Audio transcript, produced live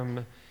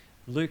From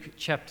Luke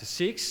chapter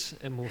 6,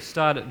 and we'll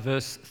start at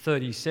verse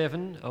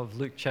 37 of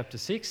Luke chapter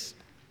 6.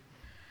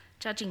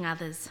 Judging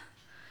others.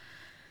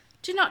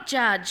 Do not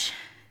judge,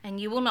 and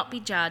you will not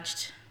be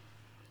judged.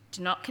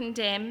 Do not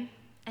condemn,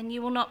 and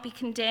you will not be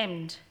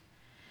condemned.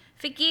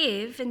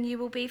 Forgive, and you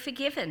will be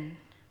forgiven.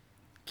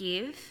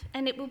 Give,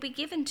 and it will be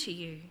given to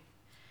you.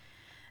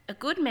 A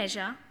good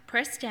measure,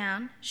 pressed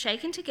down,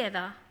 shaken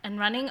together, and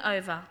running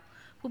over,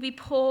 will be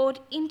poured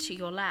into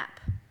your lap.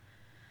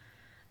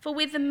 For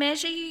with the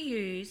measure you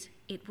use,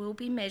 it will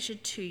be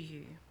measured to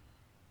you.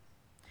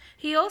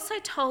 He also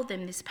told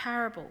them this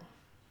parable.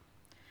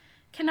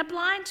 Can a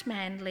blind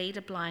man lead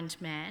a blind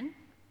man?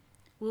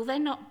 Will they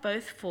not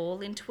both fall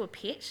into a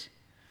pit?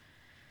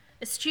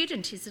 A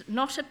student is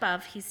not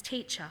above his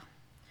teacher,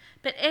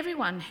 but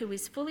everyone who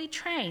is fully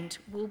trained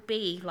will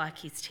be like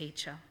his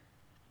teacher.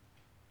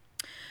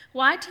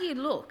 Why do you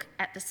look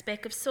at the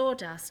speck of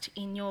sawdust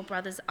in your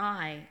brother's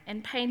eye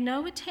and pay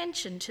no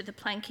attention to the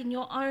plank in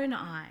your own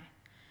eye?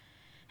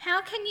 How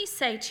can you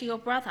say to your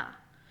brother,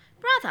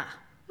 "Brother,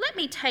 let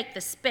me take the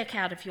speck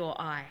out of your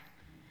eye,"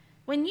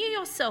 when you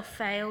yourself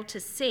fail to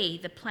see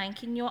the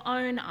plank in your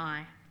own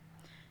eye?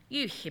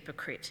 You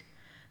hypocrite!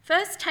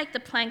 First take the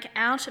plank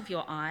out of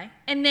your eye,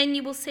 and then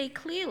you will see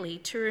clearly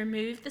to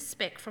remove the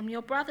speck from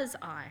your brother's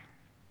eye.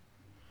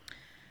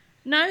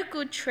 No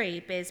good tree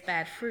bears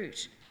bad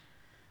fruit,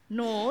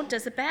 nor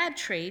does a bad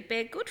tree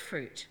bear good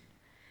fruit.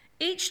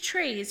 Each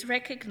tree is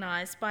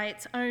recognized by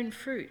its own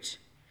fruit.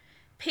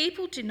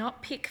 People do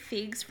not pick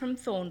figs from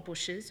thorn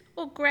bushes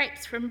or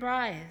grapes from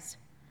briars.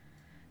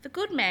 The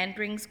good man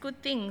brings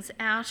good things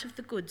out of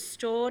the good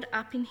stored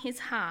up in his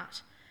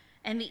heart,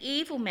 and the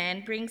evil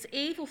man brings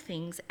evil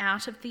things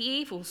out of the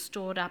evil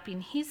stored up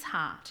in his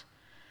heart.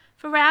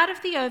 For out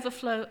of the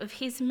overflow of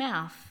his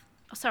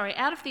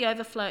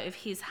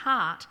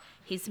heart,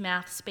 his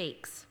mouth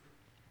speaks.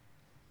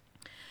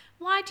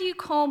 Why do you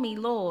call me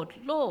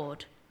Lord,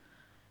 Lord,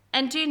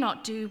 and do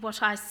not do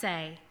what I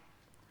say?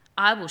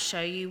 I will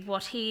show you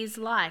what he is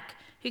like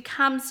who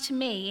comes to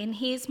me and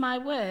hears my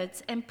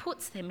words and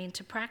puts them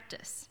into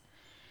practice.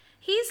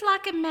 He is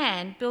like a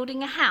man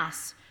building a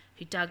house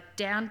who dug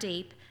down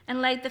deep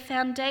and laid the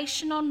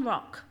foundation on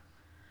rock.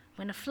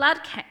 When a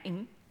flood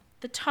came,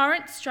 the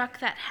torrent struck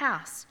that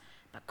house,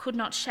 but could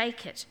not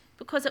shake it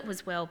because it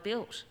was well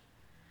built.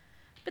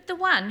 But the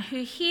one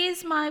who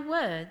hears my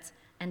words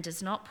and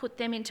does not put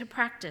them into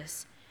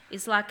practice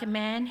is like a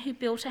man who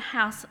built a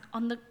house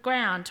on the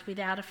ground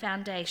without a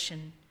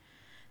foundation.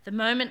 The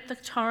moment the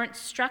torrent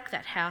struck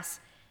that house,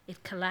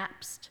 it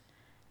collapsed,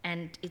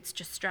 and its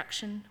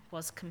destruction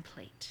was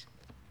complete.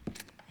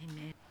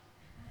 Amen.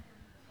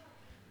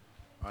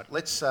 All right,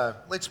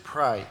 let's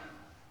pray.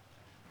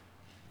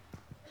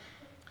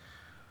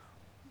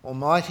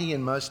 Almighty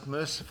and most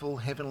merciful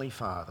Heavenly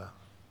Father,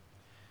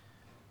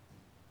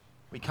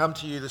 we come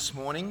to you this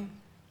morning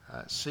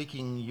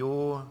seeking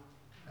your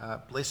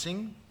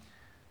blessing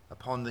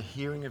upon the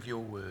hearing of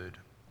your word.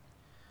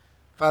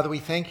 Father, we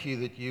thank you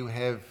that you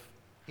have,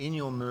 in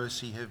your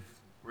mercy, have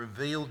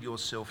revealed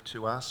yourself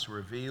to us,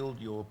 revealed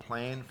your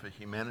plan for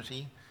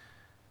humanity,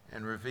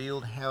 and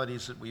revealed how it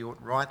is that we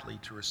ought rightly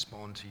to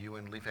respond to you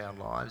and live our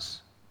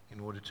lives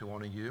in order to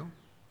honour you.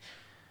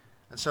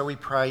 And so we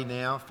pray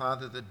now,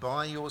 Father, that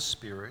by your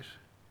Spirit,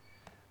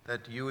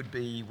 that you would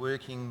be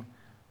working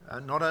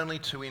not only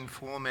to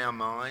inform our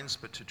minds,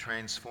 but to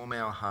transform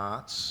our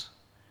hearts,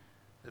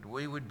 that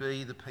we would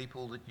be the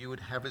people that you would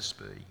have us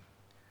be,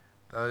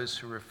 those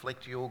who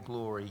reflect your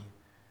glory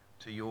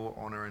to your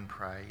honour and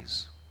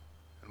praise.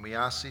 And we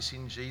ask this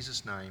in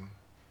Jesus' name.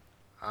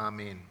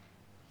 Amen.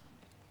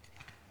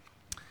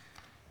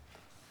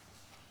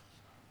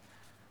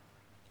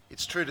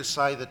 It's true to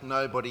say that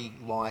nobody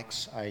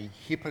likes a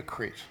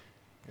hypocrite.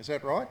 Is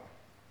that right?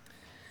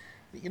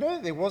 You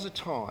know, there was a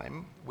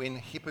time when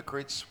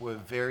hypocrites were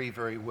very,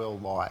 very well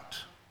liked,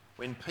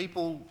 when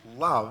people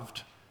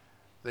loved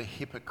the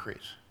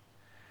hypocrite.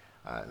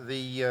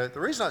 The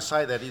reason I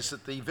say that is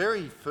that the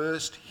very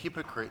first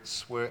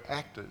hypocrites were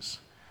actors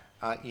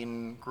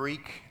in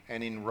Greek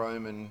and in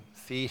Roman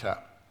theatre.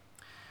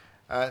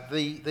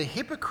 The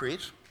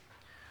hypocrite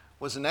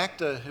was an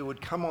actor who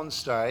would come on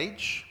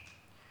stage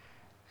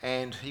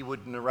and he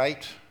would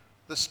narrate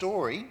the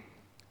story.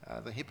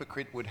 The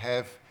hypocrite would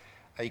have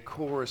a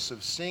chorus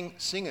of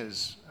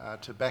singers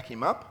to back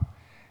him up,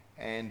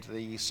 and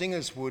the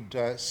singers would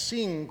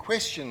sing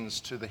questions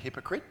to the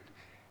hypocrite,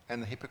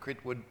 and the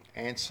hypocrite would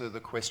answer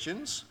the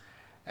questions.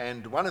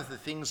 And one of the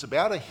things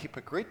about a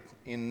hypocrite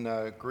in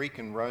Greek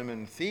and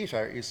Roman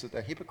theatre is that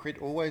a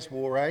hypocrite always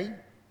wore a...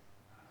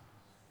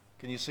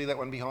 Can you see that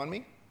one behind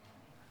me?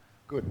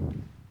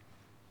 Good.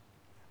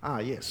 Ah,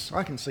 yes,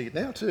 I can see it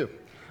now too.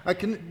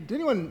 Can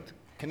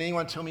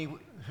anyone tell me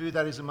who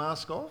that is a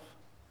mask of?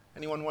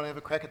 Anyone want to have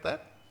a crack at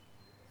that?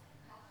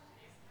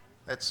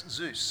 That's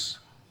Zeus.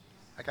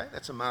 Okay,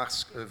 that's a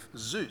mask of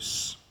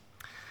Zeus.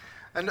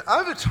 And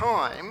over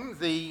time,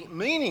 the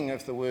meaning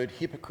of the word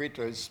hypocrite,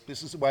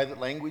 this is the way that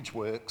language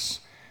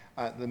works,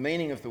 the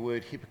meaning of the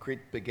word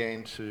hypocrite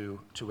began to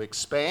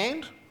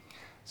expand.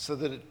 so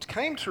that it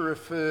came to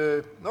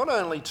refer not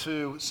only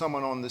to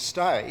someone on the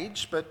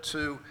stage, but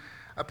to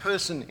a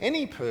person,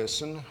 any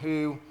person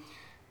who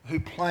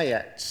play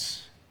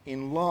acts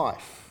in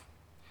life.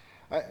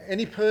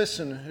 Any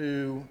person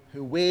who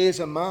wears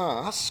a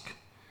mask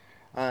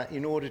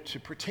in order to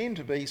pretend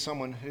to be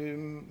someone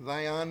whom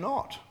they are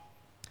not.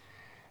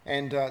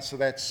 And so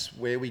that's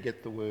where we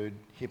get the word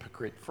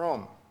hypocrite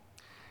from.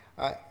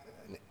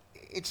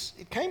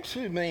 It came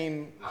to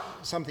mean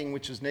something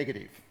which is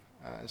negative,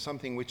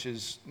 something which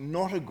is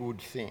not a good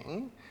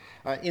thing.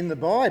 In the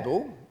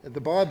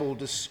Bible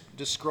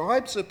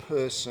describes a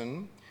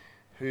person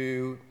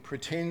who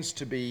pretends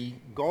to be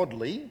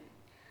godly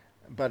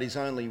but is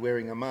only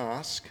wearing a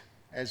mask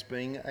as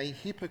being a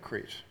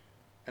hypocrite.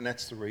 And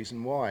that's the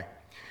reason why.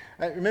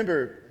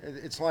 Remember,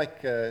 it's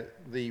like the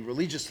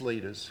religious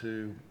leaders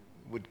who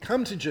would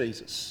come to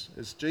Jesus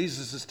as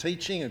Jesus is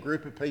teaching a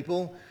group of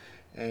people,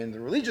 and the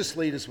religious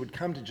leaders would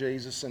come to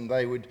Jesus and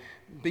they would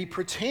be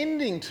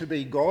pretending to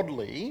be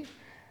godly,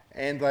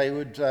 and they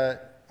would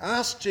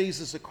ask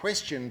Jesus a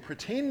question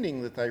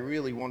pretending that they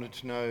really wanted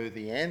to know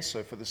the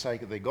answer for the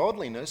sake of their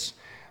godliness,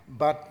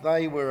 but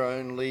they were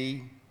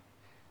only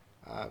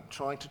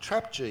trying to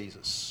trap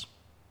Jesus.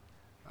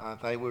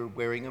 They were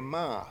wearing a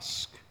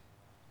mask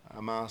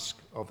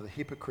of the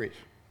hypocrite.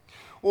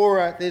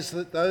 Or there's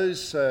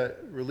those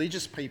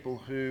religious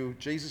people who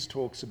Jesus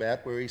talks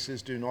about where he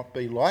says, do not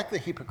be like the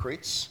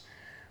hypocrites,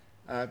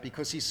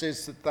 because he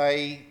says that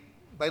they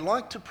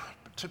like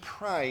to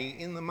pray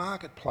in the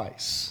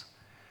marketplace.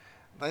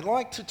 They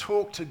like to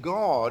talk to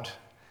God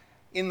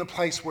in the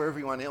place where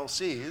everyone else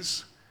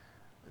is,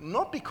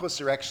 not because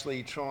they're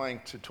actually trying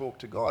to talk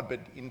to God,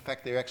 but in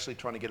fact they're actually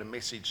trying to get a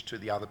message to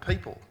the other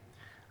people,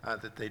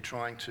 that they're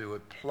trying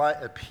to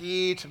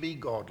appear to be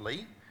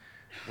godly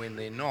when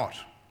they're not.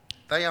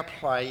 They are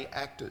play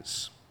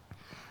actors.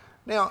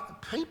 Now,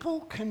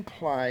 people can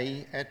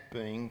play at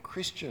being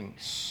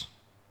Christians.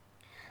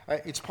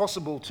 It's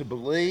possible to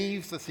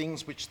believe the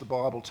things which the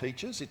Bible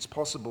teaches. It's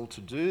possible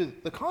to do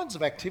the kinds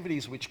of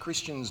activities which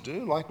Christians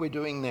do, like we're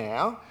doing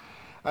now,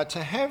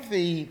 to have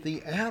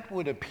the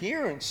outward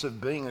appearance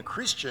of being a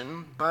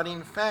Christian, but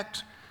in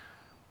fact,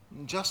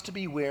 just to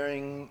be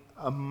wearing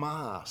a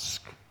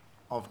mask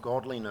of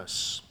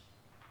godliness.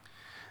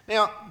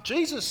 Now,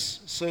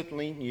 Jesus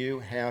certainly knew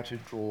how to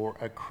draw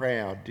a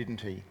crowd, didn't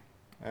he?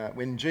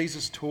 When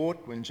Jesus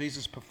taught, when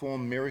Jesus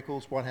performed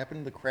miracles, what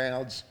happened? The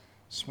crowds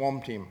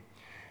swamped him.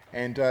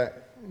 And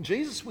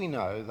Jesus, we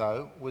know,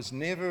 though, was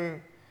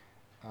never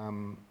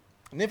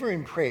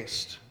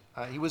impressed.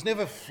 He was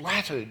never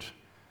flattered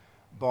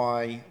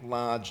by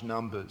large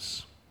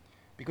numbers,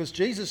 because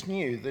Jesus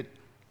knew that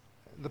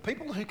the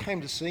people who came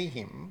to see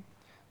him,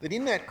 that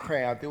in that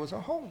crowd there was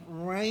a whole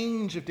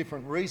range of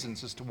different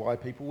reasons as to why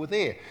people were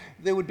there.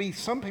 There would be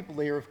some people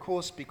there, of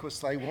course, because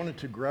they wanted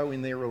to grow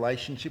in their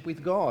relationship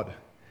with God.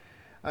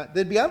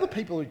 There'd be other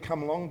people who'd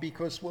come along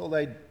because, well,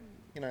 they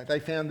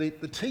found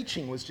the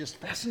teaching was just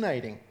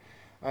fascinating.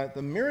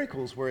 The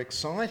miracles were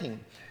exciting.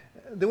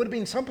 There would have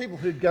been some people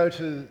who'd go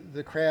to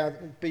the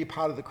crowd, be a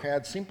part of the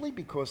crowd simply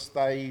because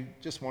they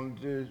just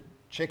wanted to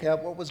check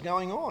out what was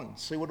going on,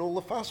 see what all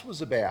the fuss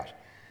was about.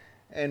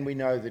 And we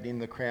know that in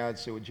the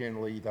crowds there were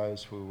generally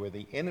those who were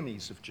the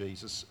enemies of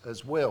Jesus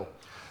as well.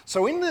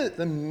 So in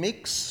the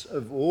mix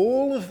of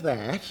all of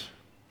that,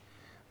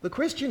 the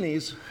question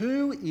is,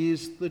 who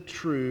is the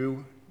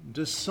true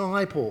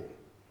disciple?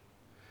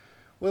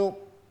 Well,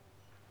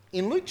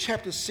 in Luke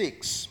chapter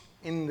 6,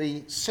 in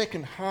the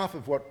second half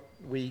of what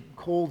we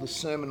call the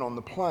Sermon on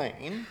the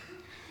Plain,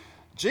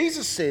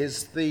 Jesus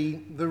says the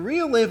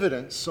real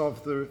evidence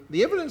of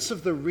the evidence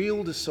of the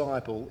real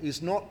disciple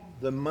is not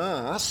the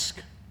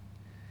mask,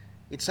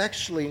 it's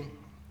actually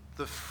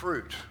the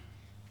fruit.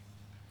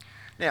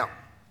 Now,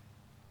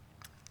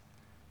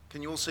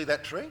 can you all see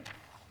that tree?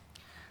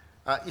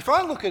 If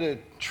I look at a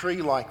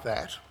tree like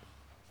that,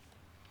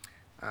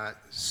 out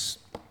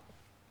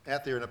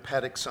there in a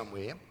paddock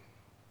somewhere,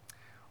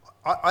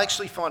 I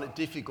actually find it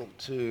difficult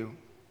to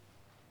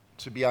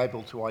be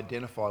able to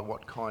identify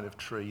what kind of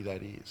tree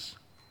that is.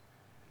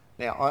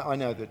 Now, I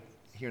know that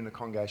here in the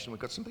congregation we've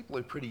got some people who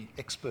are pretty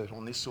expert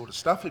on this sort of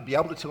stuff who'd be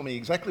able to tell me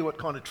exactly what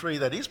kind of tree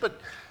that is, but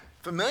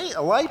for me,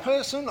 a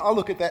layperson, I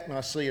look at that and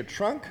I see a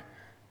trunk,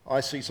 I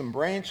see some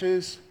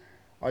branches,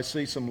 I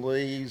see some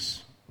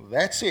leaves,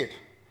 that's it.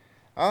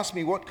 Ask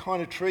me what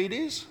kind of tree it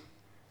is,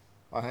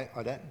 I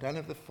don't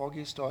have the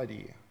foggiest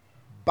idea.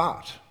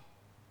 But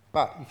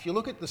if you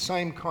look at the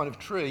same kind of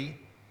tree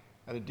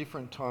at a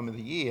different time of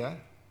the year,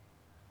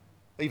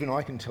 even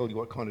I can tell you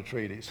what kind of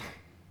tree it is.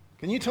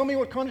 Can you tell me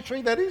what kind of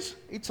tree that is?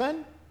 It's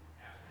an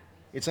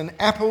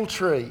apple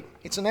tree.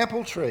 It's an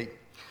apple tree.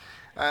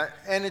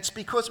 And it's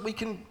because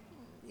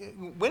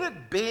when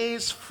it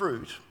bears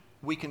fruit,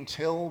 we can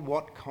tell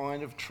what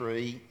kind of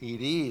tree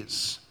it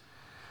is.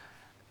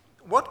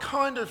 What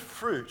kind of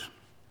fruit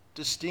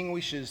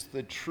distinguishes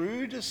the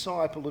true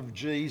disciple of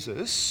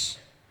Jesus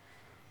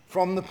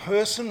from the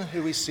person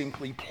who is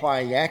simply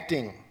play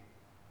acting?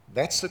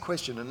 That's the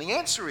question. And the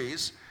answer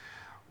is,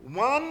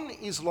 One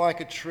is like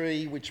a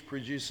tree which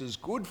produces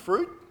good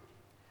fruit,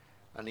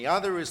 and the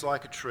other is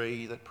like a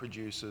tree that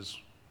produces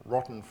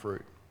rotten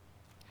fruit.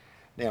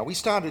 Now, we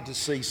started to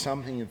see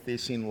something of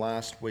this in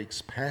last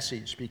week's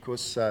passage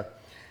because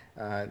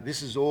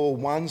this is all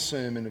one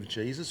sermon of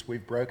Jesus.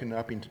 We've broken it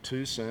up into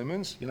two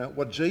sermons. You know,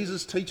 what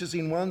Jesus teaches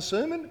in one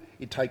sermon,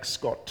 it takes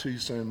Scott 2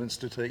 sermons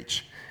to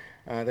teach.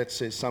 That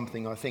says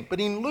something, I think. But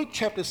in Luke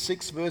chapter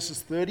 6,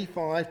 verses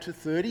 35 to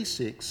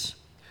 36,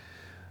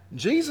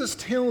 Jesus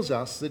tells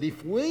us that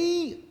if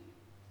we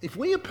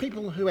are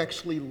people who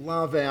actually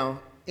love our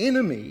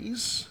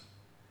enemies,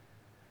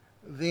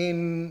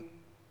 then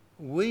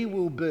we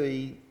will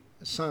be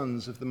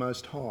sons of the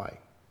Most High.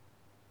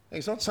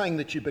 He's not saying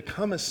that you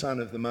become a son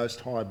of the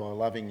Most High by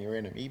loving your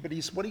enemy, but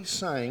what he's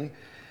saying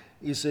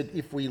is that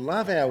if we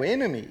love our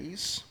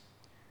enemies,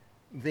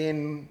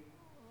 then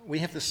we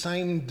have the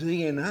same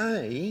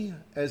DNA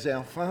as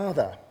our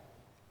Father,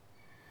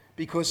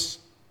 because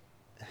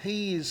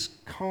he is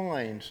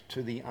kind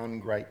to the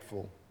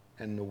ungrateful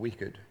and the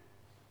wicked.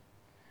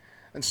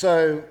 And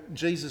so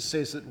Jesus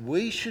says that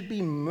we should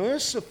be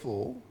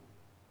merciful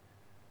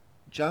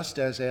just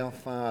as our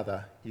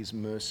Father is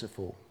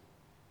merciful.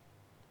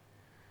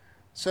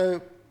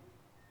 So,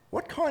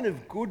 what kind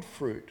of good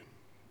fruit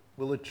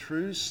will a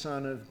true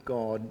son of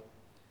God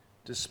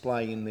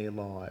display in their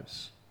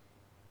lives?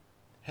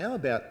 How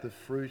about the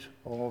fruit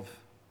of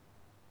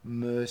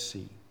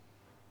mercy?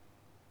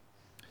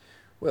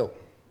 Well,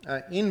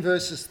 in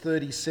verses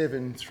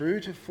 37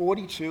 through to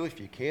 42, if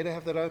you care to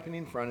have that open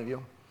in front of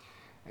you,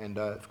 and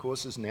of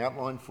course there's an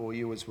outline for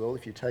you as well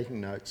if you're taking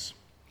notes.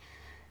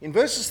 In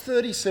verses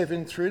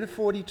 37 through to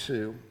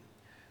 42,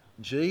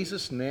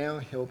 Jesus now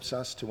helps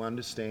us to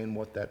understand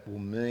what that will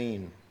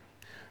mean.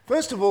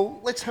 First of all,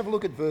 let's have a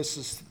look at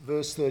verse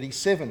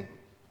 37.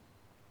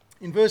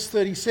 In verse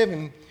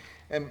 37,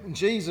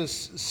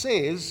 Jesus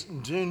says,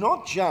 "Do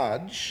not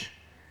judge,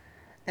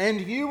 and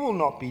you will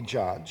not be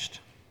judged.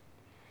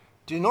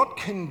 Do not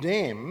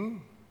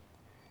condemn,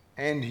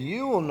 and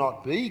you will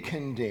not be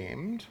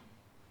condemned.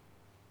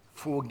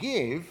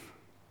 Forgive,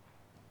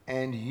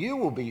 and you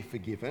will be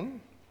forgiven.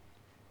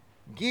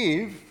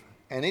 Give,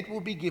 and it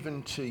will be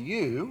given to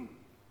you.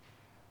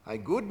 A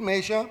good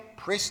measure,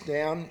 pressed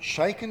down,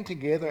 shaken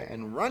together,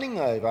 and running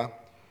over,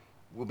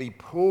 will be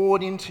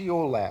poured into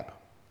your lap.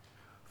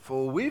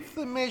 For with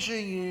the measure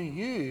you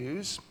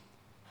use,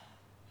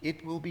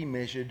 it will be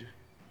measured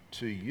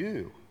to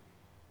you."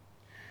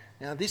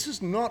 Now, this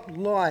is not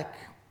like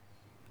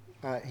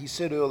he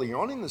said earlier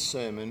on in the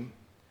sermon,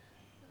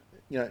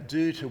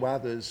 do to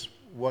others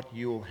what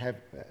you would have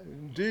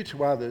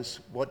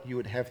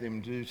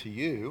them do to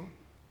you.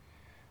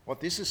 What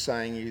this is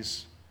saying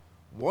is,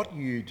 what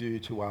you do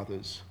to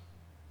others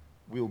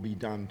will be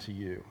done to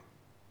you.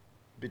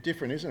 A bit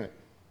different, isn't it?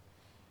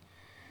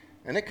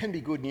 And it can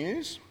be good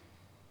news,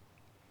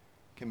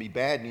 can be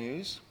bad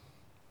news,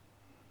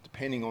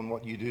 depending on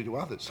what you do to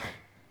others.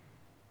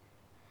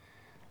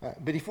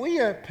 But if we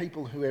are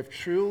people who have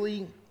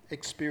truly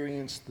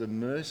experienced the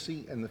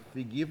mercy and the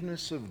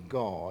forgiveness of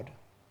God,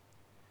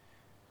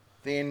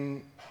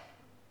 then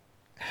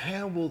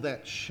how will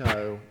that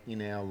show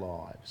in our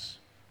lives?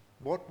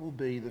 What will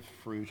be the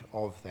fruit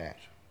of that?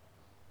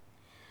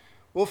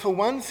 Well, for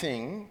one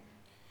thing,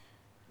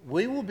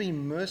 we will be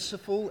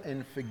merciful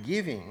and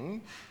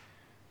forgiving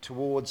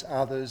towards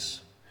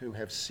others who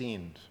have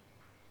sinned.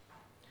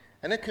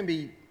 And it can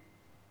be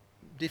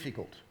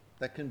difficult.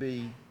 That can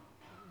be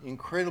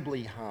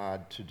incredibly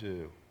hard to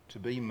do, to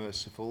be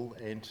merciful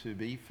and to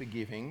be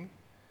forgiving,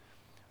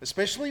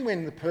 especially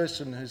when the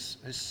person has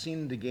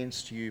sinned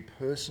against you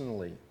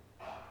personally.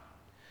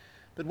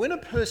 But when a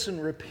person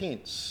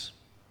repents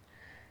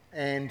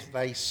and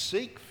they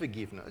seek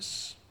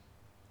forgiveness,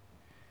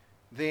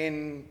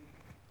 then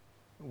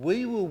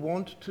we will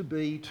want to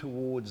be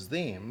towards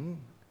them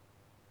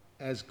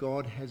as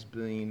God has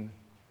been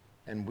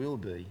and will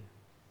be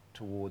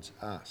towards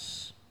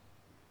us.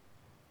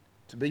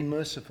 To be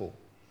merciful,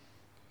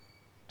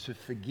 to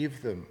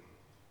forgive them.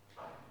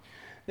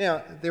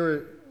 Now, there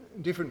are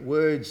different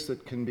words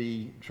that can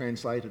be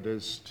translated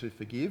as to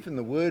forgive, and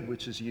the word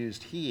which is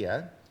used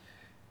here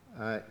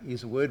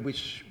is a word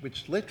which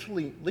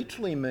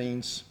literally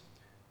means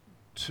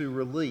to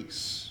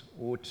release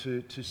or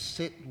to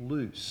set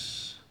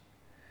loose.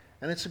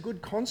 And it's a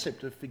good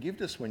concept of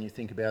forgiveness when you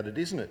think about it,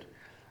 isn't it?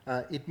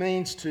 It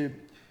means to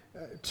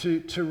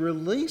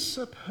release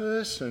a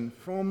person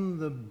from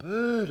the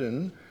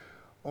burden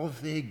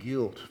of their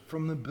guilt,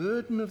 from the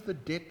burden of the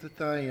debt that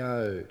they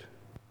owed.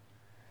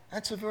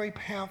 That's a very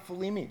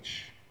powerful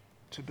image,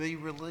 to be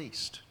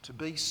released, to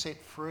be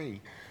set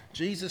free.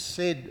 Jesus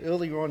said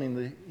earlier on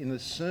in the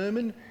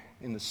sermon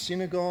in the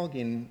synagogue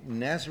in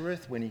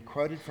Nazareth, when he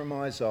quoted from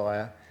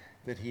Isaiah,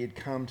 that he had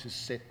come to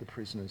set the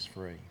prisoners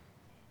free.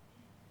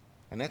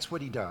 And that's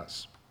what he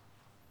does.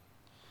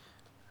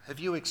 Have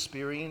you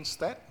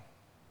experienced that?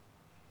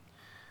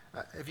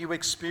 Have you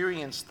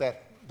experienced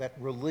that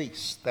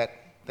release, that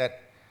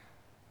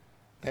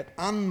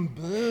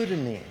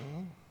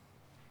unburdening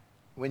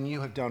when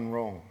you have done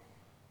wrong?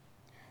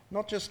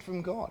 Not just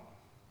from God,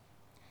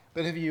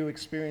 but have you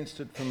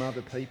experienced it from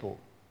other people?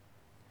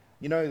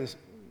 You know, the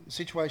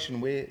situation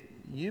where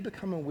you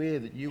become aware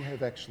that you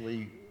have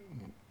actually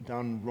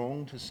done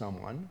wrong to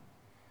someone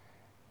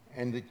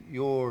and that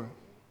you're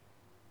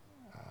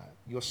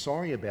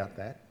sorry about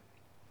that,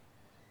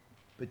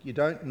 but you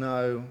don't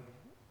know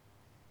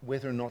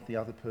whether or not the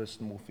other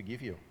person will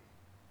forgive you.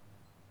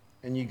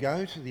 And you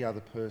go to the other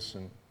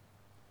person,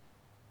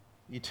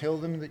 you tell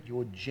them that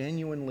you're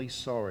genuinely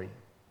sorry,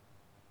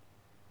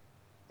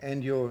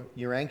 and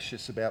you're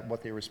anxious about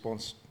what their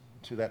response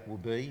to that will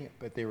be,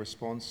 but their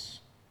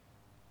response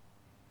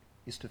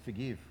is to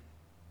forgive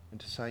and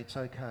to say, it's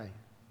okay.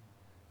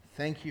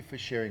 Thank you for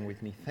sharing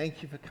with me.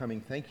 Thank you for coming.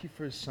 Thank you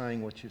for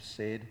saying what you've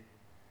said.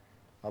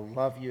 I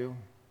love you,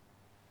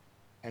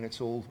 and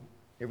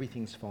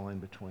everything's fine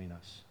between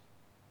us.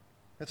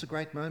 That's a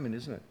great moment,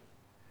 isn't it?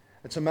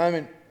 It's a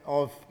moment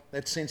of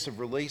that sense of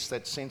release,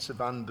 that sense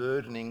of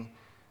unburdening,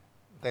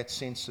 that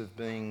sense of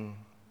being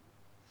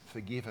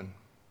forgiven.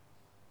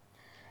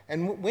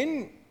 And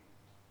when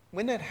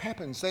that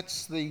happens,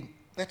 that's the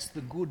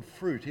good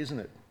fruit, isn't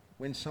it?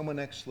 When someone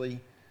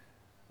actually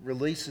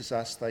releases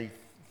us, they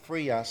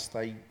free us,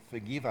 they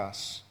forgive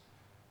us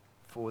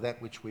for that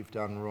which we've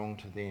done wrong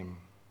to them.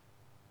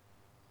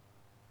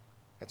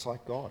 That's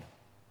like God,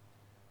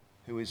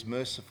 who is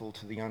merciful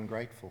to the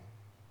ungrateful.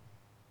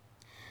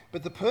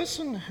 But the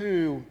person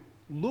who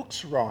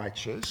looks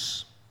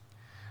righteous,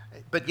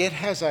 but yet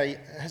has a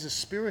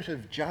spirit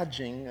of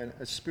judging,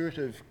 a spirit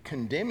of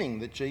condemning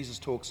that Jesus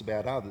talks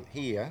about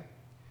here,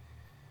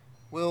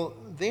 well,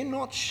 they're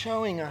not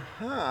showing a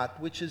heart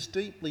which has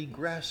deeply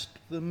grasped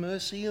the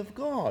mercy of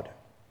God.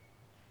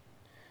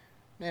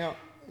 Now,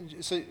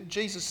 so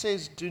Jesus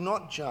says, do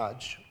not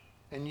judge,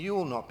 and you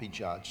will not be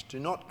judged. Do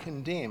not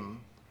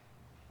condemn,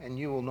 and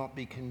you will not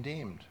be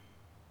condemned.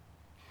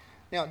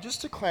 Now,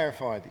 just to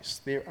clarify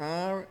this, there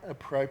are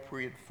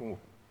appropriate forms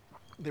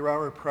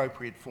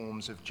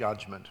of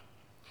judgment.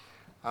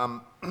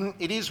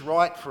 It is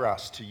right for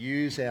us to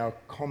use our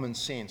common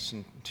sense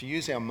and to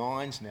use our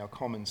minds and our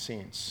common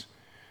sense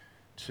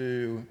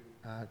to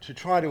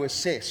try to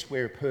assess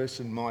where a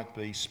person might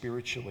be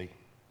spiritually,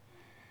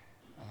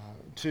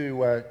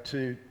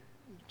 to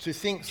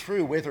think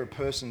through whether a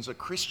person's a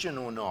Christian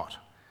or not,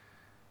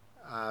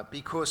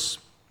 because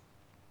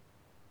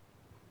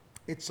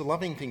it's a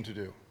loving thing to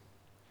do.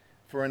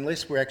 For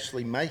unless we're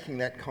actually making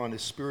that kind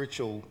of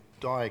spiritual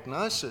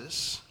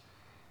diagnosis,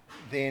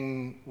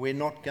 then we're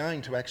not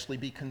going to actually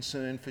be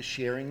concerned for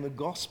sharing the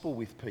gospel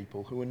with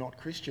people who are not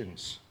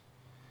Christians,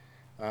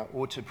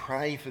 or to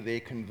pray for their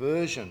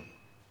conversion.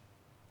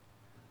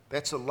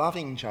 That's a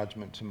loving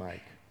judgment to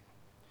make.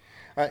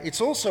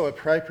 It's also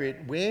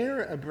appropriate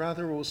where a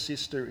brother or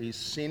sister is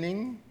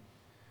sinning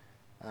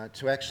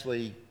to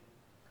actually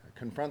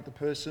confront the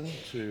person,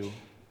 to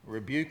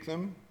rebuke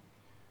them,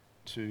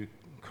 to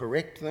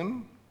correct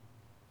them,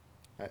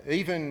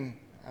 even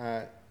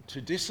to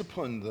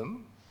discipline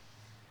them.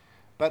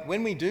 But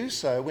when we do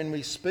so, when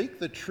we speak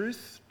the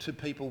truth to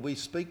people, we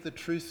speak the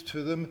truth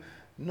to them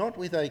not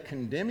with a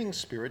condemning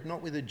spirit,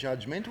 not with a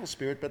judgmental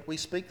spirit, but we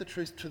speak the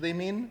truth to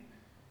them in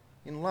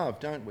love,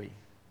 don't we?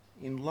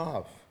 In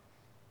love.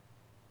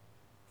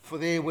 For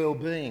their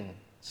well-being,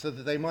 so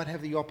that they might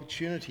have the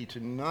opportunity to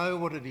know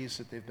what it is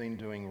that they've been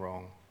doing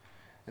wrong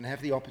and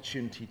have the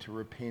opportunity to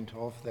repent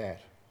of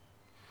that.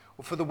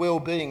 Or for the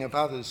well-being of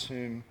others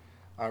whom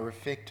are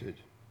affected.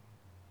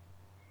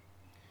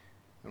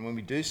 And when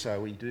we do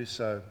so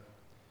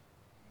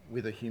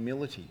with a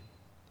humility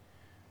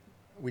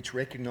which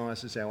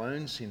recognises our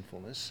own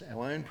sinfulness,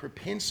 our own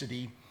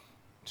propensity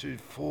to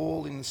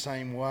fall in the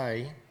same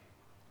way,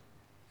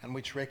 and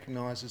which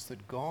recognises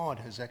that God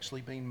has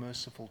actually been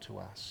merciful to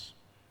us.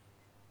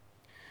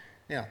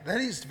 Now,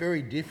 that is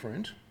very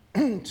different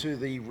to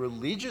the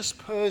religious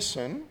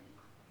person,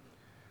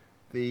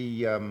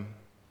 the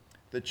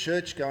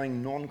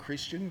church-going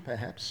non-Christian,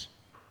 perhaps,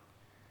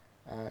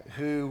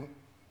 who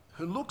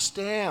looks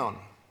down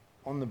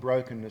on the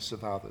brokenness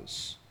of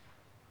others.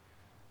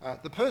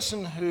 The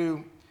person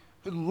who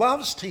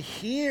loves to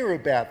hear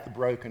about the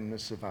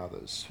brokenness of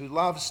others, who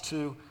loves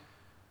to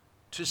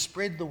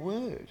spread the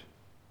word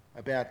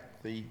about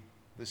the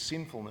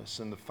sinfulness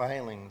and the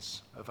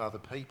failings of other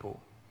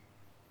people.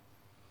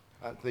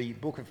 The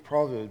book of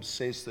Proverbs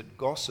says that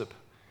gossip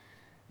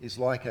is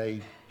like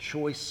a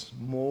choice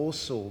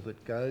morsel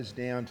that goes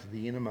down to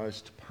the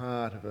innermost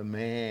part of a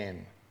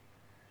man.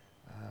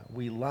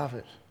 We love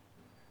it.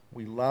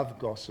 We love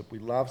gossip. We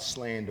love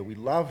slander. We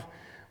love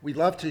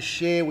to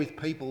share with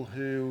people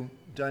who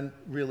don't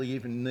really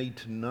even need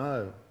to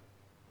know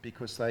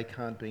because they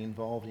can't be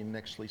involved in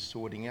actually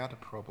sorting out a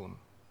problem.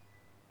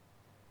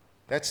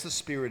 That's the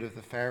spirit of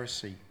the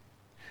Pharisee.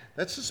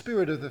 That's the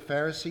spirit of the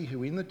Pharisee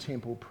who in the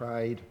temple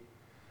prayed,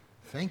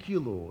 "Thank you,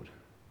 Lord,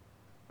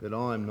 that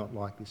I'm not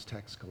like this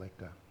tax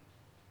collector."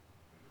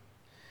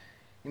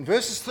 In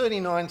verses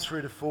 39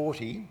 through to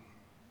 40,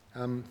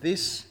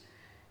 this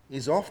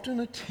is often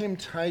a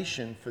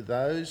temptation for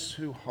those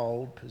who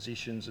hold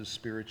positions of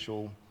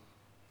spiritual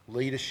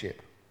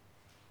leadership.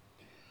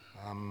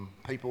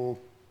 people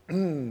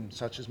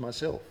such as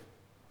myself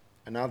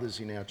and others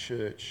in our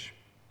church.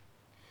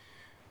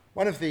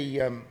 One of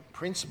the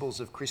principles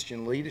of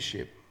Christian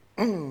leadership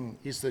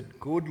is that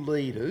good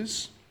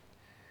leaders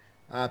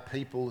are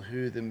people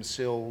who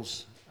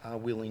themselves are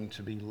willing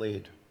to be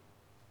led.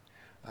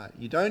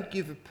 You don't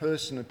give a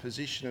person a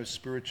position of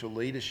spiritual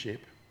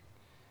leadership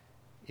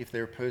if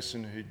they're a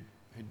person who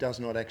does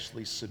not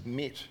actually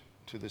submit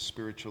to the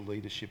spiritual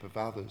leadership of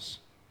others.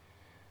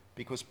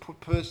 Because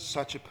put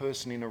such a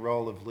person in a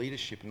role of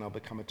leadership and they'll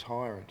become a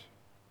tyrant.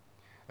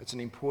 It's an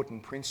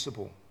important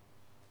principle.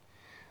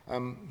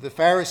 The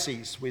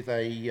Pharisees, with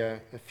a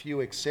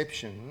few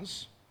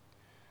exceptions,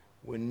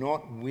 were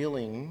not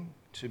willing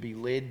to be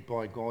led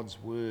by God's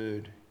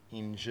word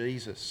in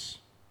Jesus.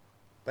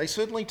 They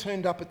certainly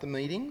turned up at the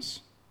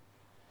meetings,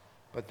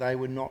 but they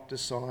were not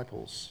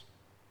disciples.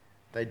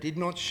 They did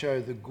not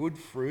show the good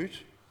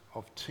fruit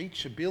of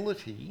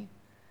teachability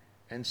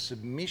and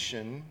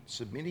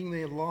submitting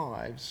their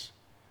lives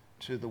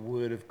to the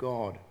word of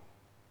God.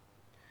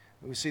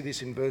 We see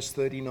this in verse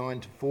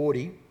 39 to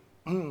 40.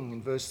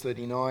 In verse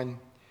 39,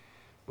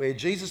 where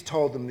Jesus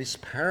told them this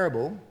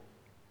parable,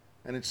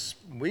 and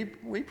we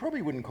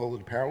probably wouldn't call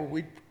it a parable,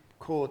 we'd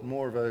call it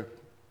more of a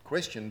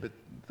question, but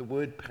the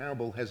word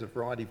parable has a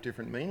variety of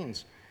different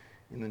meanings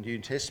in the New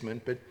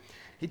Testament. But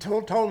he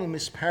told them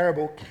this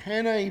parable: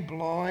 can a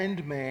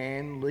blind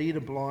man lead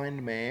a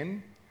blind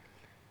man?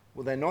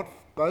 Will they not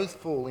both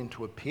fall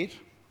into a pit?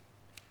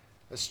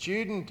 A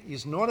student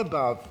is not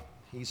above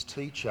his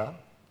teacher,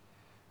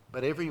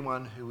 but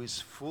everyone who is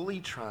fully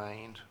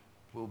trained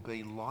will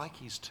be like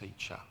his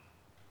teacher.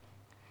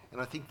 And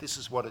I think this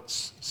is what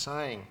it's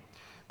saying,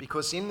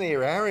 because in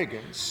their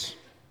arrogance,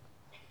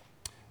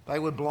 they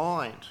were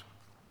blind.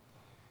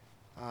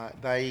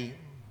 They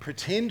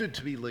pretended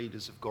to be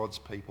leaders of God's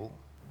people,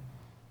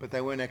 but they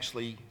weren't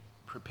actually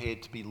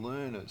prepared to be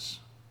learners.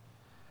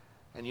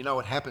 And you know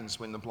what happens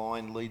when the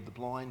blind lead the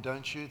blind,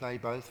 don't you? They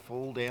both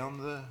fall down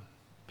the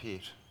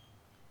pit.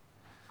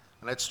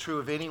 And that's true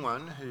of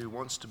anyone who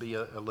wants to be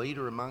a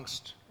leader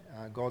amongst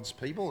God's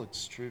people.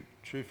 It's true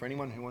for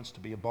anyone who wants to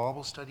be a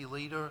Bible study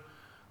leader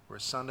or a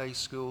Sunday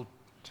school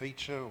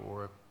teacher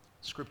or a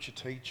scripture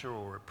teacher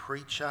or a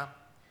preacher.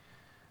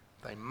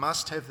 They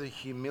must have the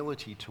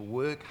humility to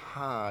work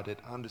hard at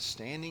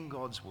understanding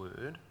God's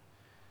word,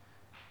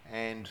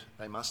 and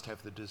they must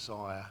have the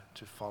desire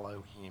to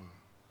follow him.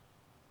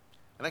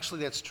 And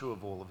actually that's true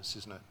of all of us,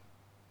 isn't it?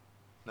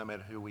 No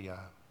matter who we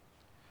are.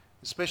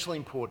 Especially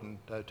important,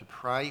 though, to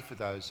pray for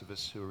those of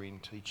us who are in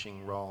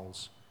teaching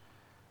roles,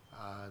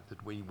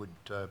 that we would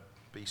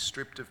be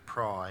stripped of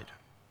pride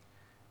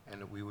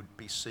and that we would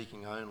be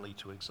seeking only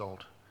to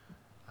exalt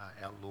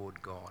our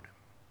Lord God.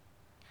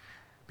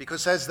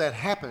 Because as that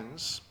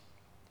happens,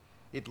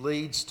 it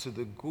leads to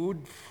the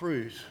good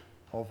fruit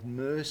of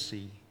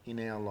mercy in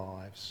our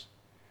lives.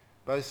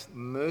 Both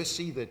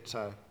mercy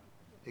that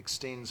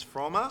extends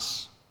from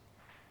us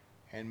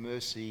and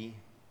mercy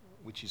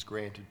which is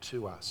granted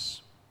to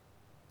us.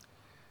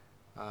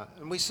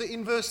 And we see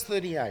in verse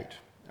 38,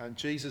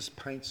 Jesus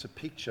paints a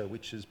picture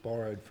which is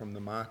borrowed from the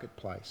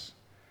marketplace.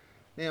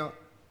 Now,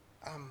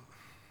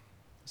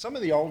 some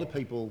of the older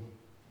people,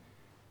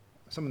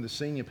 some of the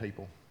senior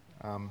people,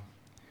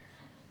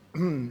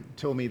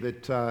 tell me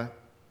that,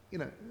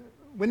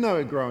 when they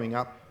were growing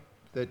up,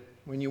 that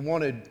when you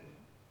wanted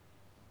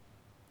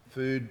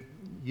food,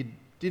 you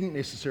didn't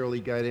necessarily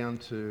go down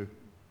to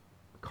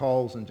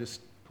Coles and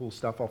just pull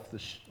stuff off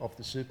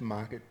the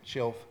supermarket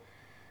shelf,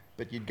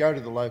 but you'd go to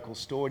the local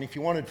store, and if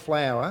you wanted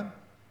flour,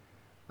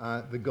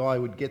 the guy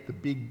would get the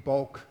big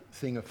bulk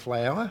thing of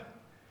flour,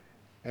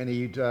 and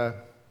he'd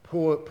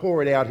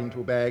pour it out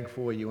into a bag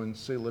for you and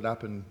seal it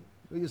up. And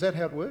is that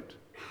how it worked?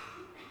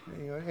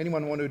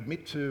 Anyone want to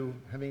admit to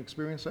having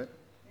experienced that?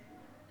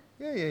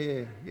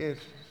 Yeah.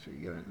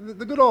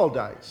 The good old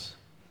days,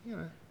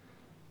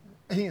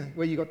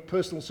 where you got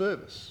personal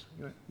service.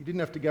 You didn't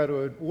have to go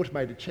to an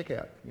automated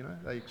checkout.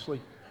 They actually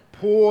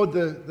poured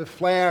the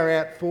flour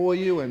out for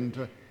you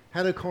and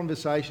had a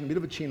conversation, a bit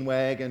of a chin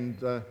wag, and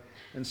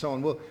so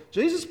on. Well,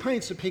 Jesus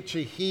paints a picture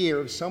here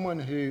of someone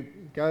who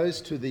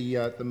goes to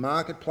the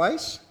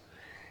marketplace,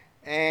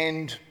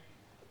 and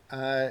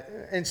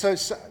so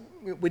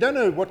we don't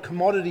know what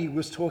commodity he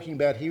was talking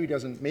about here. He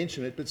doesn't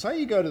mention it, but say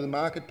you go to the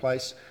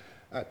marketplace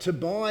to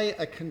buy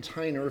a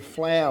container of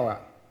flour,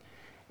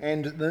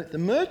 and the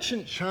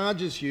merchant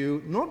charges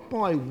you not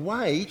by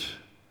weight,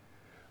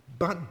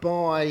 but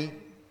by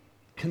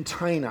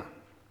container.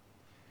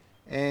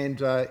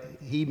 And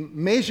he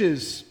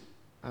measures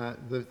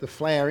the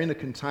flour in a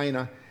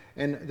container,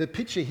 and the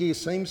picture here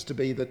seems to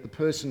be that the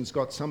person's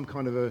got some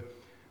kind of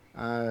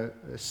a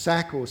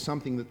sack or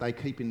something that they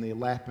keep in their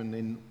lap, and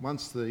then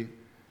once the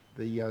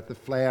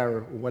flour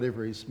or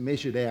whatever is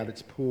measured out,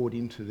 it's poured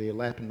into their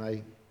lap and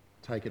they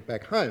take it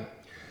back home.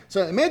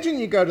 So imagine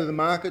you go to the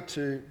market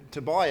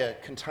to buy a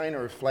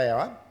container of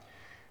flour.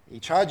 He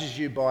charges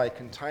you by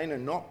container,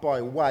 not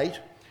by weight,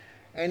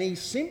 and he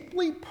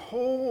simply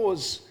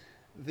pours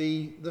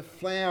the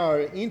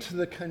flour into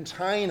the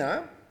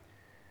container,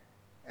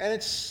 and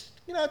it's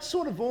it's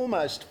sort of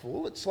almost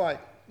full. It's like,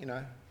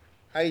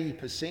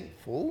 80%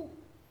 full.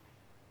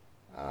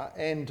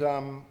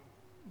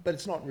 But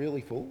it's not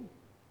really full.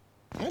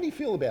 How do you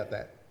feel about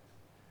that?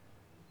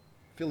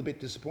 Feel a bit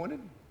disappointed?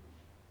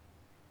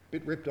 A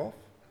bit ripped off?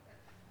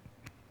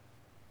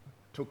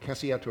 Took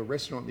Cassie out to a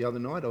restaurant the other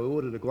night. I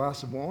ordered a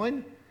glass of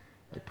wine.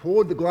 I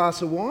poured the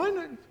glass of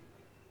wine.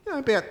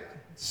 About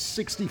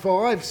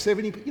 65,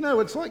 70.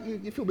 It's like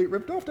you feel a bit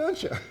ripped off,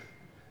 don't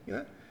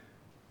you?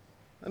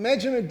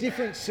 Imagine a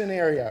different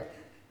scenario.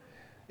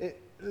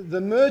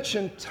 The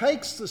merchant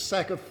takes the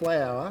sack of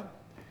flour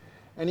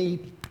and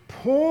he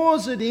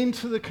pours it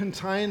into the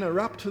container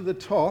up to the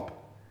top,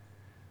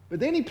 but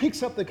then he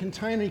picks up the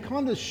container, he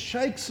kind of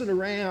shakes it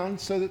around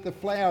so that the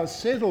flour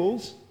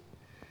settles,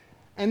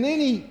 and then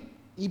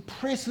he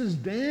presses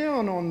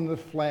down on the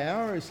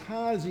flour as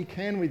hard as he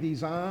can with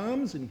his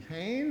arms and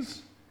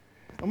hands.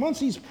 And once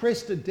he's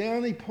pressed it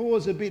down, he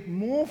pours a bit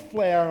more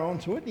flour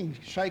onto it, and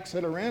he shakes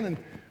it around and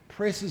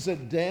presses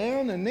it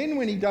down. And then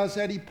when he does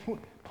that, he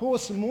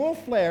pours some more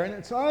flour, and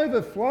it's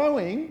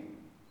overflowing.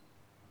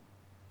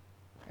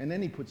 And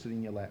then he puts it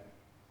in your lap.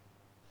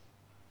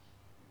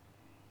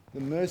 The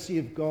mercy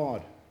of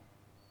God.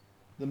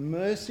 The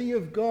mercy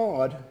of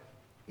God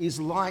is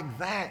like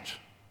that.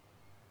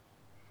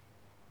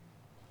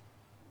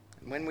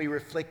 And when we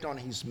reflect on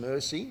his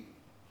mercy,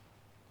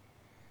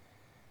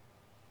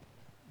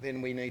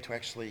 then we need to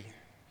actually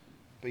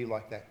be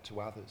like that to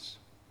others.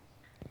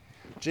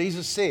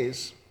 Jesus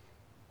says,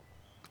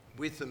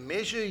 with the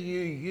measure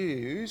you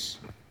use,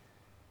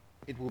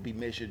 it will be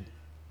measured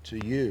to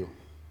you.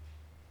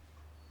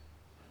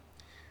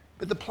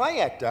 But the play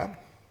actor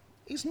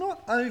is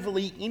not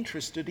overly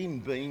interested in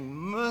being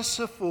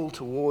merciful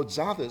towards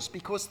others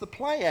because the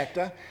play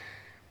actor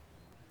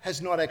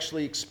has not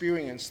actually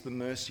experienced the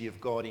mercy of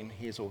God in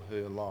his or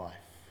her life.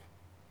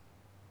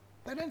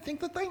 They don't think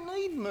that they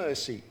need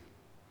mercy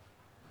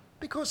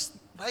because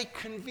they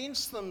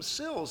convince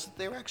themselves that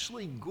they're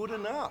actually good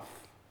enough.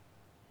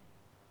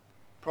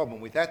 Problem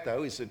with that,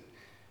 though, is that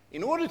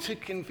in order to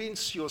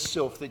convince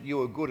yourself that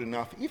you are good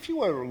enough, if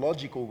you are a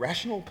logical,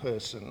 rational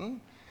person,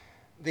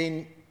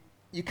 then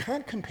you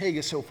can't compare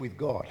yourself with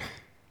God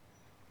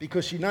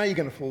because you know you're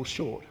going to fall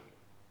short.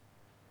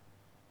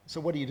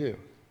 So what do?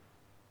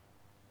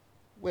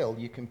 Well,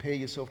 you compare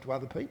yourself to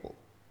other people.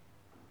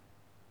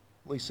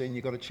 At least then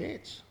you've got a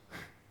chance.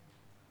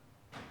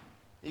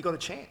 You've got a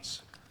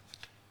chance.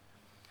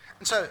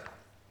 And so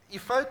you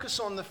focus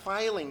on the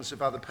failings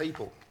of other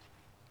people.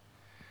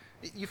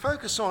 You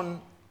focus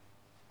on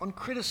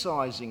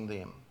criticising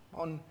them,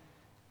 on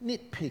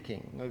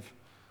nitpicking, of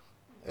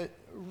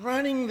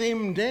running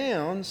them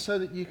down so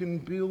that you can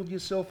build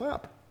yourself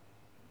up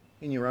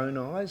in your own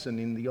eyes and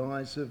in the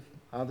eyes of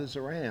others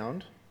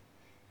around,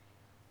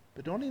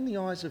 but not in the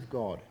eyes of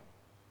God.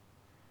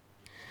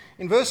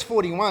 In verse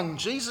 41,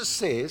 Jesus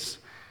says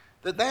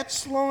that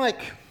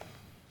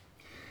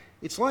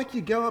it's like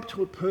you go up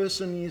to a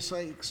person and you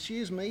say,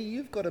 "Excuse me,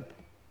 you've got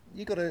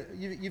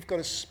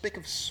a speck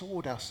of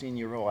sawdust in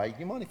your eye.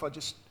 You mind if I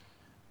just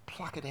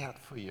pluck it out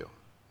for you?"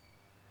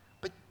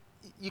 But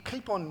you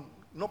keep on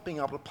not being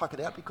able to pluck it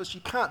out because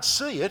you can't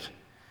see it,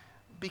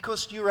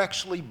 because you're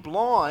actually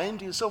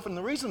blind yourself. And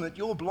the reason that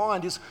you're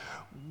blind is,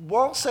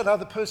 whilst that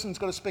other person's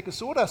got a speck of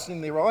sawdust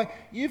in their eye,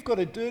 you've got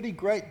a dirty,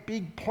 great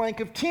big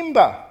plank of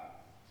timber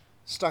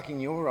stuck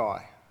in your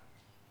eye.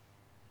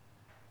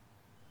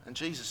 And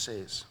Jesus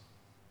says,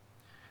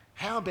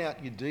 how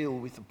about you deal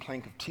with the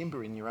plank of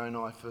timber in your own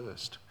eye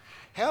first?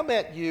 How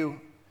about you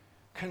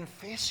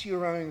confess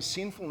your own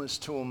sinfulness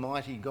to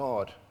Almighty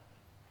God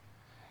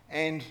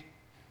and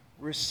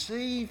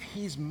receive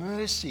his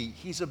mercy,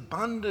 his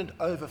abundant,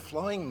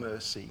 overflowing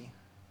mercy,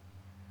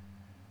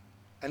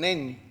 and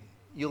then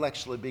you'll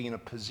actually be in a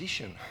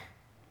position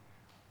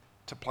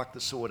to pluck the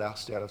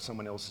sawdust out of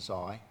someone else's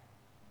eye.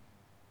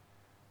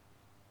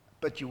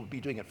 But you'll be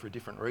doing it for a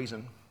different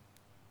reason.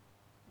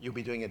 You'll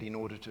be doing it in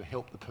order to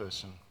help the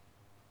person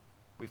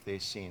with their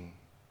sin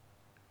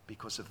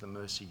because of the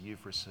mercy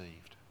you've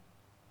received.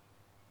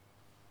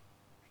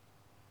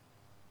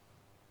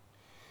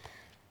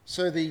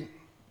 So the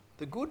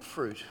good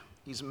fruit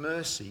is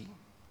mercy.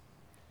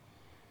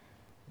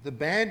 The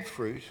bad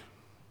fruit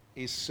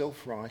is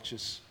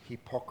self-righteous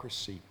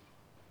hypocrisy.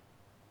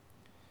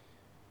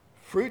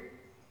 The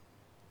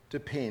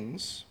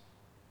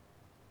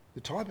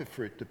type of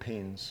fruit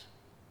depends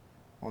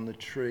on the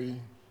tree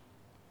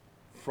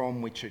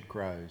from which it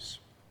grows.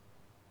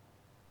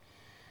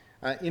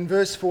 In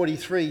verse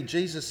 43,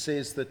 Jesus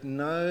says that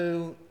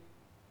no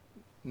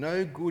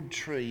good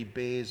tree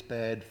bears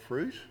bad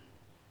fruit,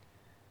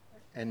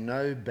 and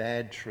no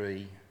bad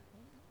tree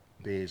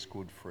bears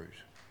good fruit.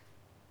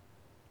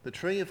 The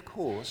tree, of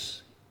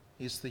course,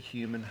 is the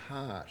human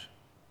heart.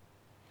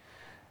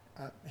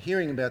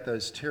 Hearing about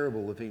those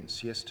terrible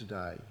events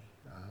yesterday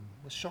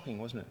was shocking,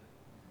 wasn't it?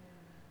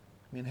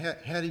 I mean,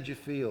 how did you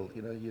feel?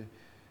 You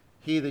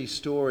hear these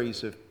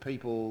stories of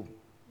people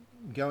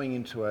going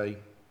into a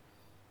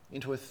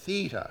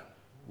theatre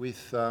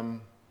with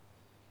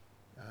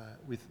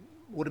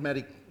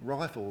automatic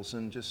rifles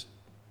and just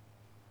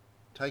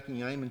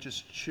taking aim and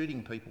just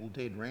shooting people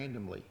dead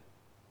randomly.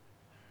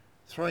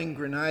 Throwing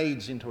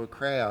grenades into a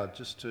crowd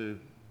just to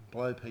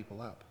blow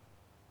people up.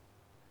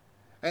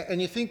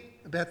 And you think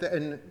about that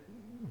in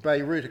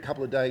Beirut a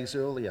couple of days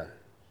earlier.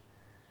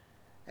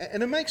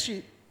 And it makes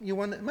you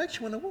wonder,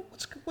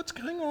 what's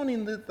going on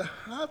in the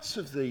hearts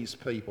of these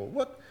people?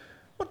 What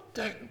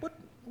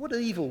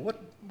evil,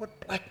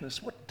 what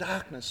blackness, what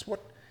darkness,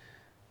 what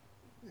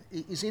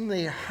is in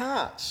their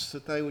hearts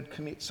that they would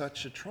commit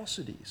such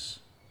atrocities?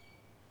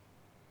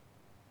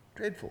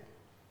 Dreadful.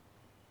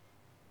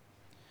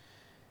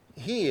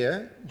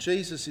 Here,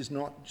 Jesus is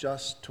not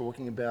just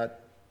talking about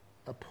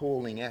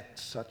appalling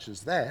acts such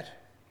as that.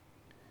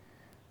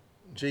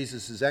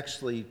 Jesus is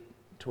actually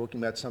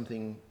talking about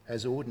something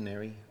as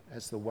ordinary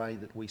as the way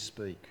that we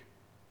speak,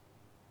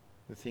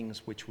 the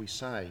things which we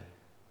say.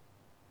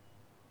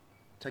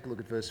 Take a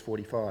look at verse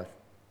 45.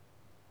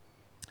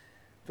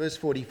 Verse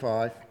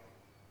 45,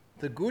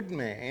 the good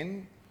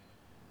man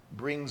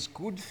brings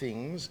good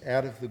things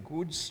out of the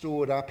good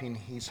stored up in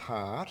his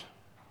heart,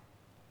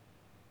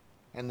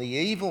 and the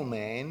evil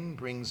man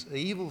brings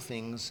evil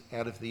things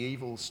out of the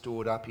evil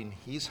stored up in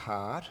his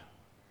heart.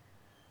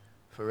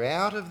 For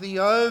out of the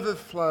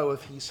overflow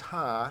of his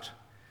heart,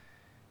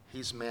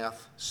 his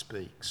mouth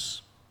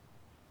speaks.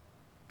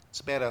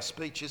 It's about our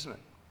speech, isn't it?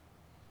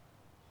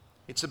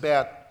 It's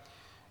about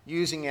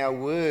using our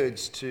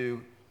words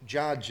to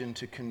judge and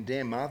to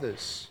condemn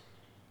others.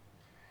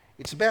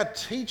 It's about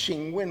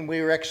teaching when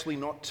we're actually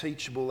not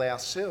teachable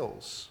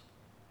ourselves.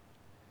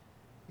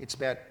 It's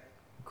about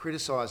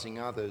criticising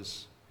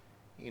others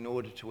in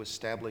order to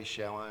establish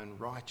our own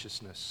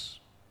righteousness.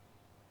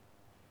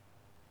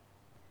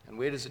 And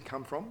where does it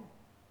come from?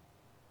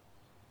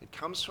 It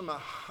comes from a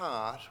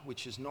heart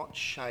which is not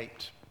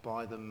shaped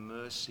by the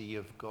mercy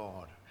of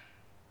God.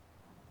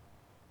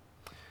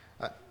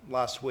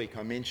 Last week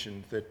I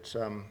mentioned that,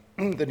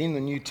 that in the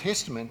New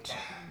Testament,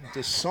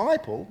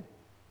 disciple,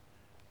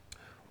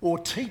 or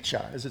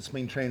teacher, as it's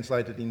been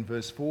translated in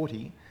verse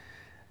 40,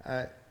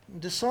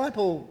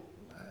 disciple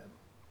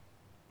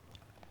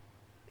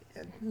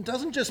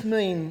doesn't just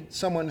mean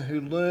someone who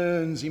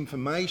learns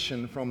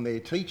information from their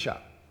teacher.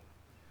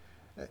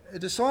 A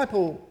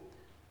disciple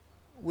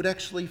would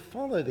actually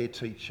follow their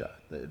teacher.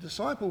 The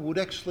disciple would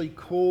actually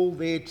call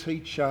their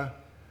teacher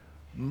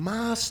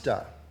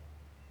master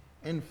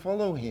and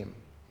follow him.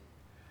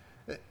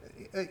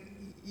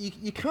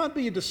 You can't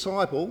be a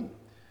disciple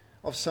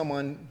of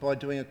someone by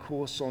doing a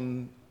course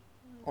online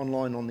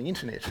on the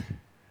internet,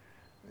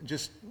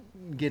 just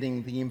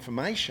getting the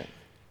information.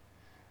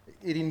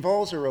 It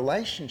involves a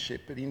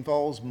relationship. It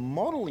involves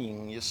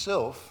modelling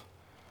yourself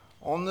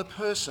on the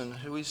person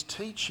who is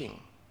teaching.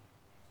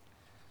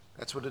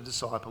 That's what a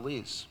disciple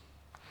is.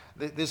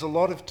 There's a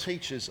lot of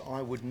teachers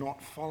I would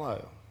not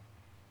follow.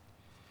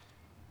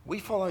 We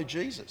follow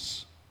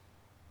Jesus.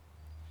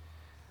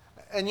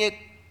 And yet,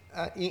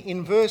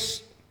 in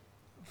verse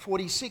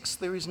 46,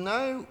 there is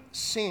no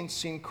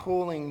sense in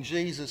calling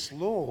Jesus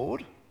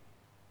Lord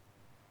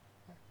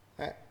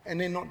and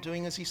then not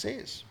doing as he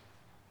says.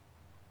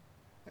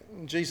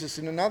 Jesus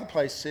in another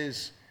place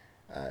says,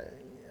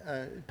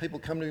 people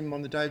come to him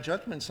on the day of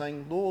judgment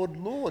saying, Lord,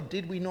 Lord,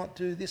 did we not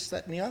do this,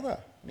 that and the other?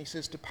 And he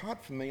says,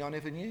 depart from me, I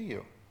never knew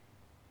you.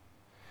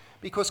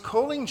 Because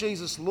calling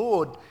Jesus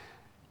Lord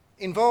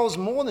involves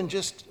more than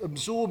just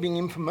absorbing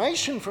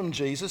information from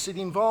Jesus. It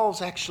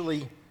involves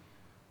actually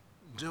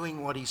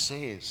doing what he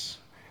says.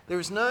 There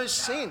is no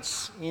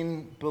sense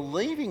in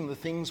believing the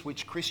things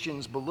which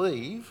Christians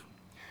believe,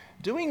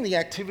 doing the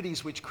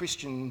activities which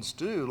Christians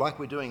do, like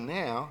we're doing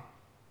now,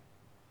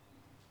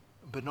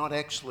 but not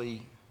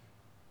actually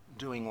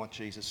doing what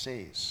Jesus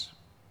says.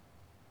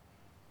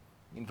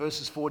 In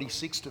verses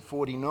 46 to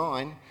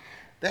 49,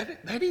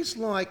 that is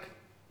like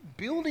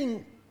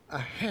building your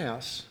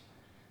house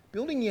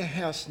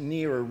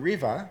near a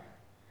river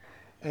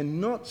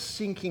and not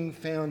sinking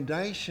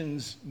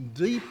foundations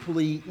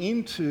deeply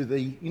into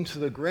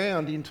the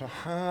ground, into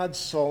hard,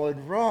 solid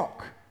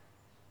rock.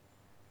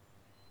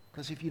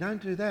 Because if you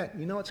don't do that,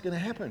 you know what's going to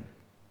happen.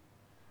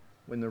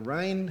 When the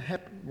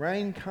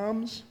rain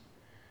comes,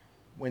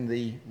 when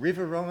the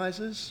river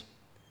rises,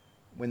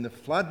 when the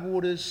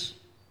floodwaters,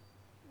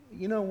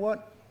 you know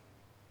what?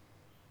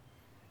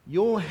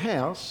 Your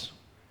house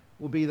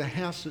will be the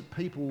house that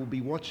people will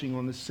be watching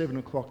on the 7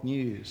 o'clock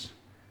news.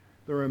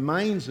 The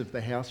remains of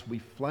the house will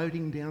be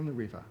floating down the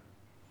river.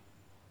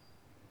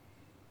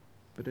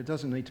 But it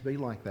doesn't need to be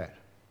like that.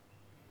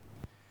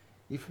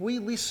 If we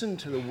listen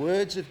to the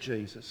words of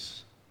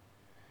Jesus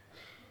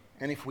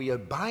and if we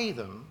obey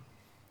them,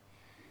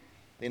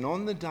 then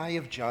on the day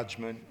of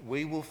judgment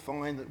we will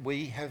find that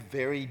we have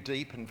very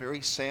deep and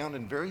very sound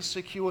and very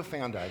secure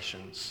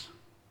foundations,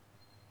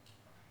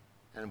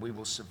 and we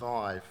will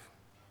survive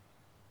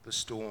the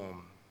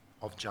storm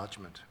of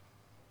judgment.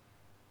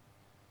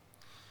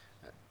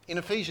 In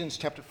Ephesians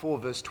chapter 4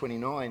 verse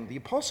 29, the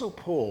Apostle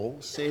Paul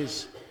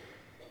says,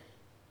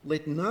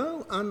 "Let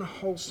no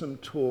unwholesome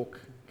talk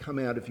come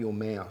out of your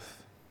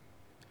mouth,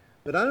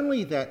 but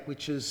only that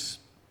which is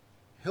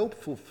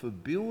helpful for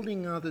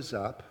building others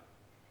up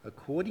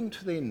according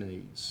to their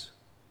needs,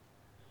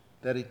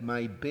 that it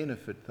may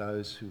benefit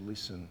those who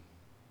listen.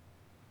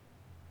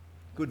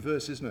 Good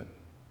verse, isn't it?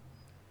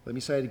 Let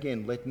me say it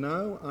again. Let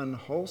no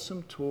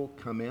unwholesome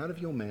talk come out of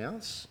your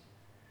mouths,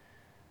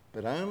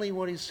 but only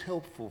what is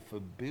helpful for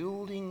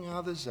building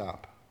others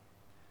up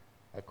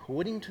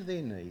according to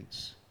their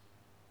needs,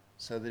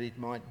 so that it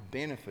might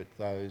benefit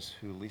those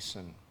who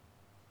listen.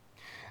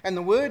 And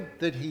the word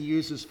that he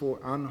uses for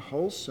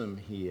unwholesome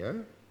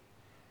here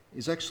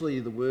is actually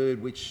the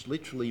word which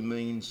literally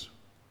means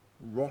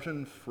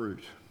rotten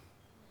fruit.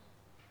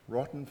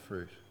 Rotten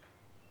fruit.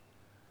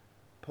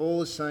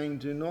 Paul is saying,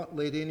 do not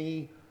let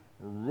any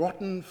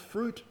rotten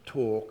fruit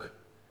talk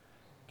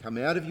come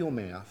out of your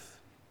mouth,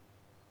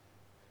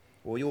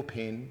 or your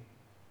pen,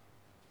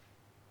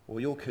 or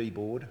your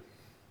keyboard.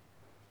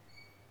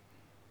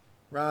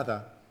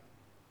 Rather,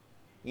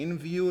 in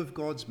view of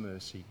God's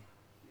mercy,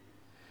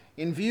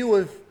 in view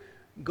of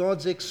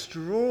God's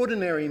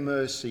extraordinary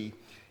mercy,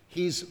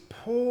 his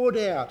poured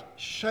out,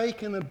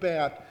 shaken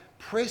about,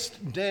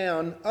 pressed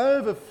down,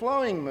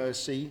 overflowing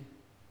mercy,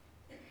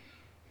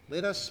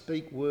 let us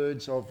speak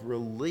words of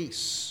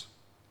release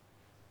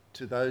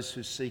to those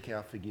who seek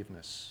our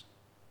forgiveness.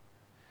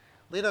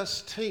 Let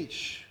us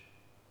teach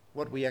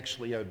what we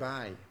actually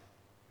obey.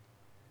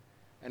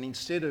 And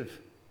instead of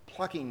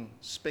plucking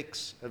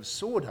specks of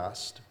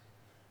sawdust,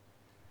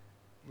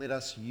 let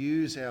us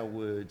use our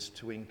words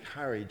to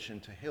encourage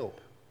and to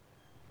help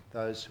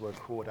those who are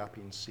caught up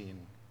in sin,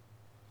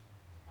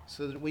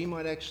 so that we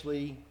might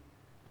actually,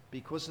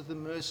 because of the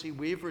mercy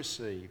we've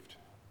received,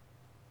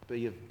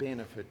 be of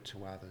benefit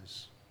to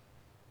others.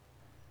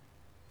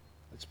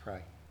 Let's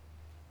pray.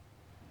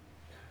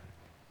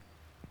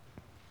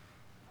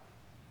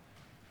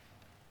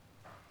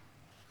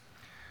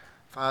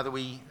 Father,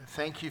 we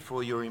thank you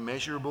for your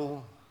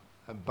immeasurable,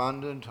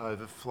 abundant,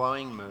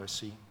 overflowing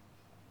mercy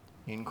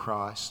in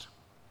Christ.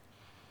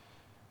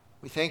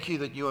 We thank you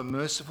that you are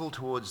merciful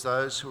towards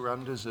those who are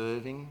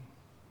undeserving,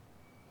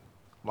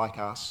 like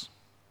us.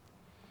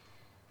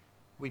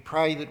 We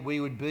pray that we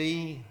would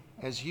be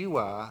as you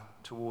are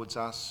towards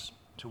us,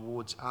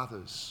 towards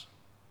others.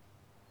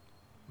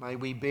 May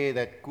we bear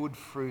that good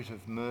fruit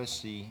of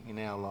mercy in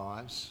our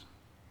lives.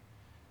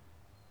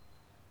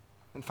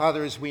 And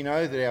Father, as we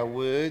know that our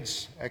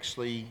words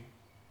actually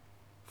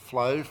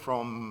flow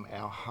from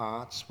our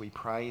hearts, we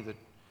pray that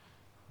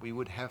we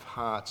would have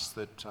hearts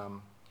that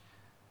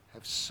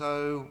have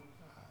so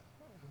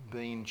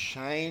been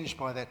changed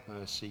by that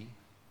mercy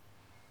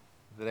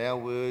that our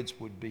words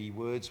would be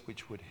words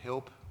which would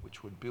help,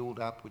 which would build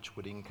up, which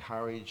would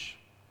encourage,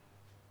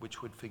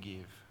 which would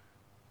forgive,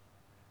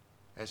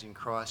 as in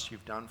Christ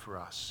you've done for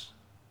us,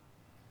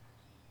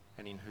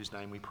 and in whose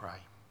name we pray.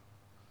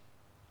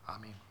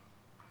 Amen.